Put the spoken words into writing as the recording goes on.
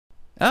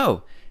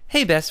Oh,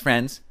 hey best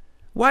friends.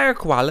 Why are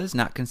koalas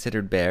not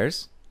considered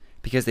bears?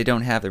 Because they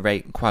don't have the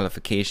right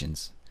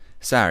qualifications.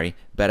 Sorry,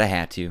 but I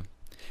had to.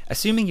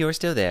 Assuming you're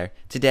still there,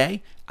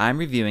 today I'm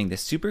reviewing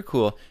this super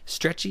cool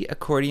stretchy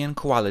accordion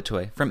koala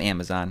toy from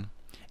Amazon.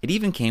 It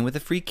even came with a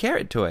free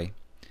carrot toy.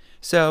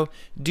 So,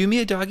 do me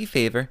a doggy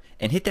favor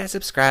and hit that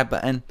subscribe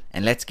button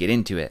and let's get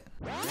into it.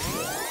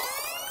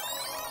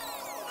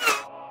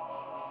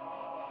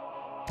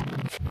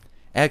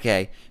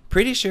 Okay,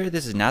 pretty sure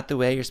this is not the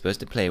way you're supposed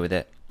to play with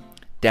it.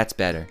 That's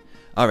better.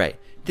 Alright,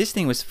 this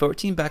thing was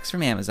 14 bucks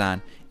from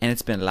Amazon and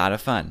it's been a lot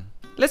of fun.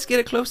 Let's get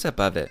a close-up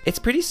of it. It's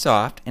pretty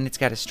soft and it's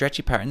got a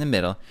stretchy part in the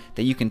middle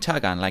that you can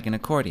tug on like an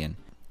accordion.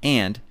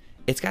 And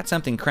it's got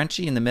something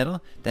crunchy in the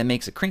middle that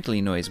makes a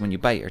crinkly noise when you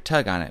bite or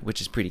tug on it, which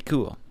is pretty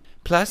cool.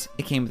 Plus,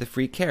 it came with a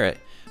free carrot,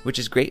 which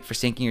is great for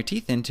sinking your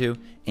teeth into,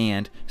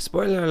 and,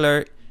 spoiler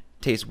alert,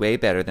 tastes way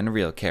better than a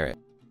real carrot.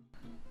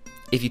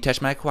 If you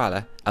touch my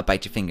koala, I'll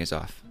bite your fingers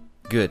off.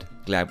 Good,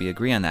 glad we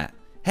agree on that.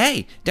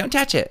 Hey, don't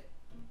touch it!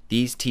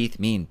 These teeth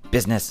mean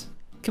business.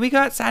 Can we go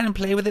outside and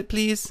play with it,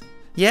 please?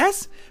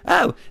 Yes?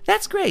 Oh,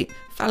 that's great.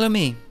 Follow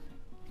me.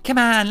 Come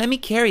on, let me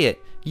carry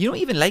it. You don't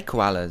even like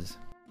koalas.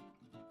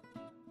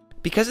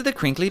 Because of the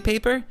crinkly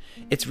paper,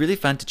 it's really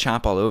fun to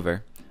chomp all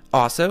over.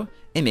 Also,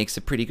 it makes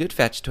a pretty good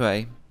fetch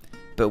toy.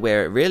 But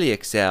where it really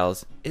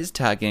excels is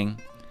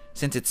tugging.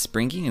 Since it's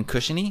springy and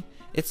cushiony,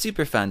 it's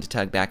super fun to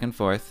tug back and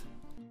forth.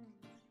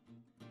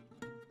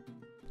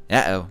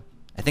 Uh-oh,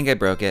 I think I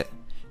broke it.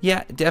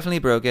 Yeah, definitely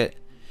broke it.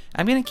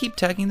 I'm gonna keep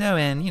tugging though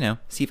and,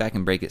 see if I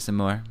can break it some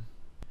more.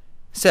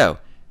 So,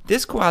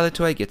 this koala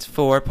toy gets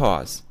 4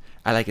 paws.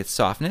 I like its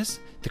softness,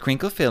 the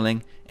crinkle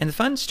filling, and the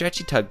fun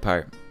stretchy tug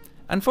part.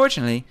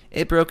 Unfortunately,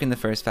 it broke in the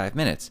first 5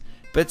 minutes,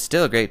 but it's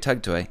still a great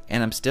tug toy,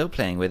 and I'm still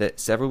playing with it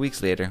several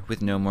weeks later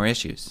with no more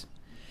issues.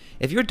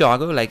 If your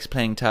doggo likes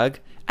playing tug,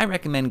 I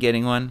recommend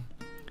getting one.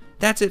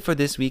 That's it for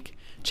this week.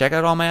 Check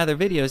out all my other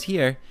videos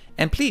here,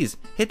 and please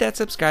hit that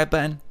subscribe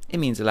button. It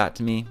means a lot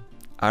to me.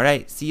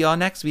 Alright, see y'all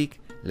next week.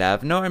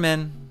 Love,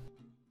 Norman.